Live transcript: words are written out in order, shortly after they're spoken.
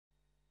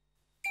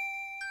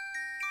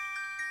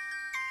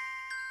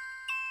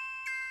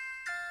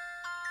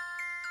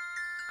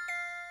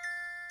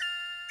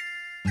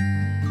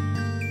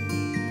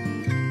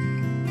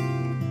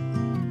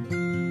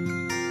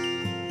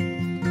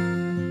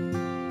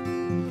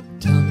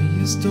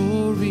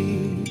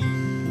story,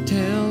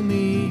 tell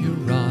me a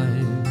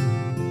rhyme.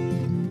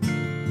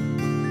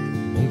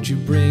 Won't you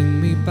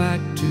bring me back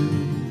to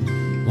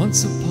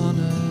once upon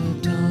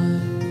a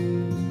time?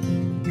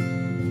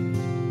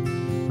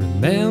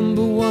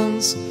 Remember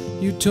once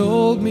you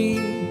told me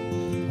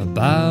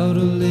about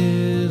a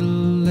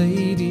little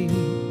lady.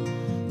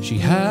 She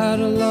had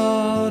a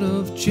lot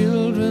of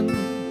children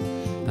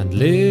and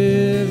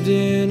lived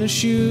in a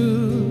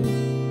shoe.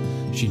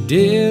 She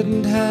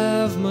didn't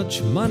have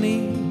much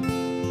money,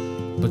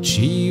 but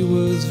she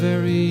was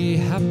very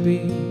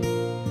happy.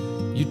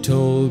 You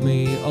told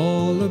me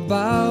all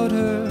about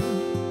her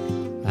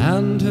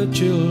and her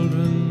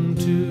children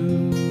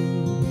too.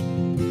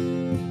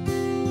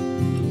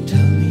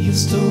 Tell me a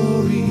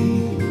story,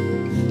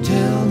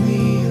 tell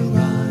me a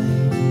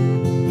rhyme.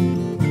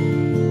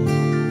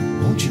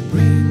 Won't you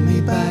bring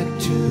me back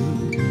to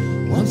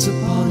once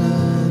upon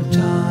a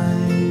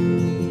time?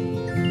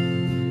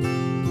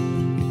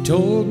 You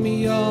told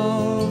me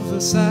of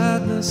the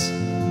sadness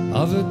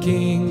of a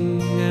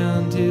king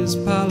and his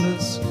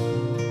palace,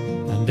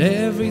 and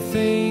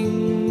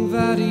everything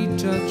that he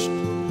touched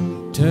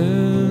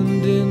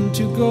turned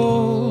into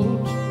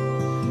gold.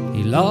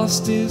 He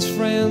lost his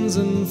friends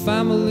and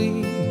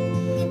family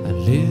and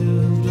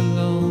lived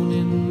alone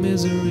in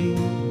misery,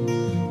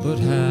 but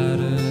had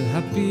a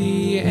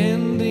happy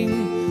ending.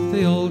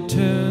 They all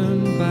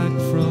turned back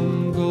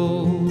from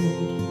gold.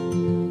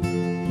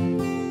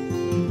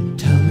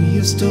 Tell me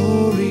a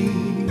story,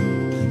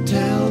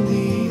 tell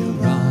me a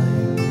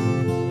rhyme.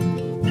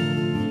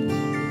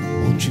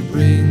 Won't you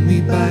bring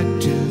me back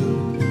to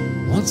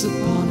once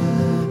upon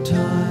a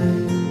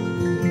time?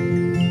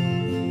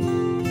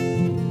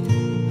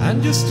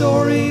 And your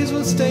stories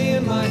will stay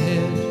in my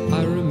head.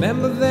 I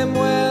remember them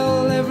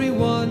well, every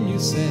one you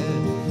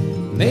said.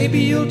 Maybe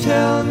you'll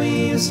tell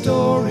me a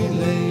story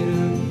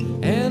later,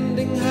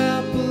 ending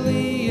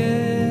happily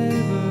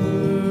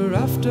ever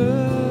after.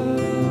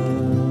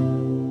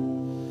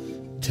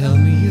 Tell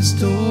me a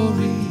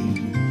story,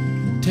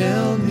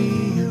 tell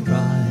me a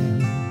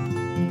rhyme.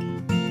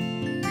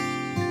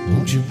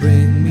 Won't you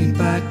bring me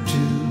back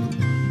to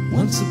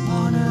once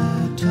upon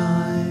a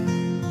time?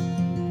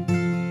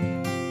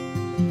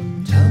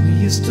 Tell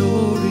me a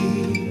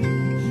story,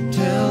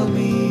 tell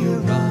me a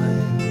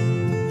rhyme.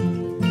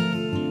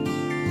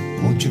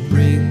 Won't you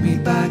bring me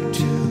back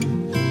to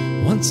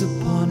once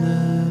upon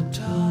a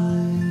time?